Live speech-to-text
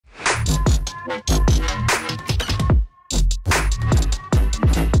In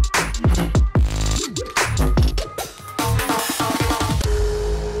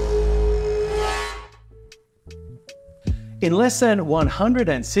less than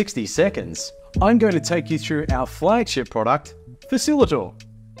 160 seconds, I'm going to take you through our flagship product, FASiLITOR.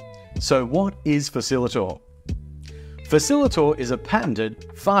 So what is FASiLITOR? FASiLITOR is a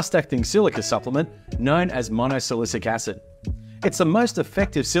patented, fast-acting silica supplement known as monosilicic acid. It's the most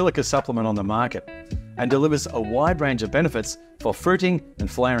effective silica supplement on the market and delivers a wide range of benefits for fruiting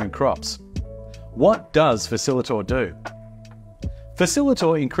and flowering crops. What does FASiLITOR do?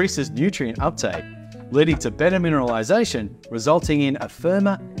 FASiLITOR increases nutrient uptake, leading to better mineralization, resulting in a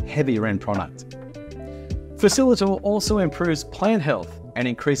firmer, heavier end product. FASiLITOR also improves plant health and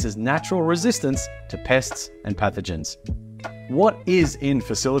increases natural resistance to pests and pathogens. What is in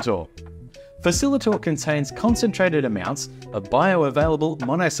FASiLITOR? FASiLITOR contains concentrated amounts of bioavailable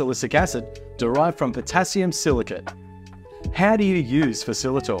monosilicic acid derived from potassium silicate. How do you use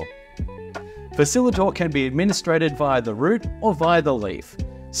FASiLITOR? FASiLITOR can be administered via the root or via the leaf.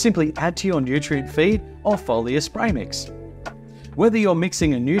 Simply add to your nutrient feed or foliar spray mix. Whether you're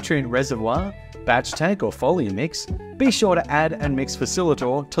mixing a nutrient reservoir, batch tank or foliar mix, be sure to add and mix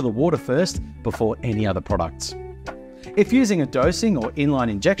FASiLITOR to the water first before any other products. If using a dosing or inline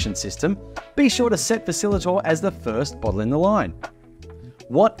injection system, be sure to set FASiLITOR as the first bottle in the line.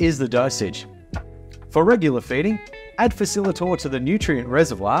 What is the dosage? For regular feeding, add FASiLITOR to the nutrient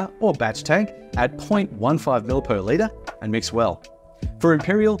reservoir or batch tank at 0.15 ml per litre and mix well. For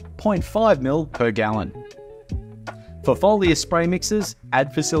Imperial, 0.5 ml per gallon. For foliar spray mixes,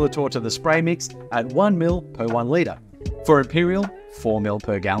 add FASiLITOR to the spray mix at 1 ml per 1 litre. For Imperial, 4 ml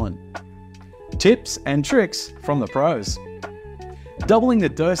per gallon. Tips and tricks from the pros. Doubling the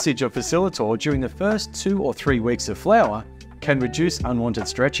dosage of FASiLITOR during the first 2 or 3 weeks of flower can reduce unwanted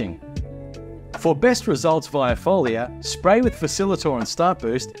stretching. For best results via foliar, spray with FASiLITOR and Start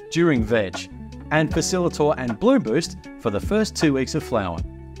Boost during veg, and FASiLITOR and Bloom Boost for the first 2 weeks of flower.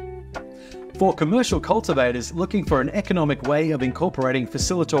 For commercial cultivators looking for an economic way of incorporating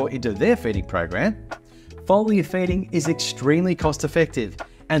FASiLITOR into their feeding program, foliar feeding is extremely cost effective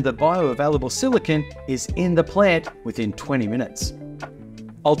and the bioavailable silicon is in the plant within 20 minutes.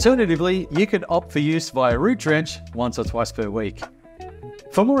 Alternatively, you could opt for use via root drench once or twice per week.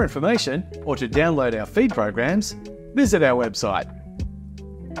 For more information or to download our feed programs, visit our website.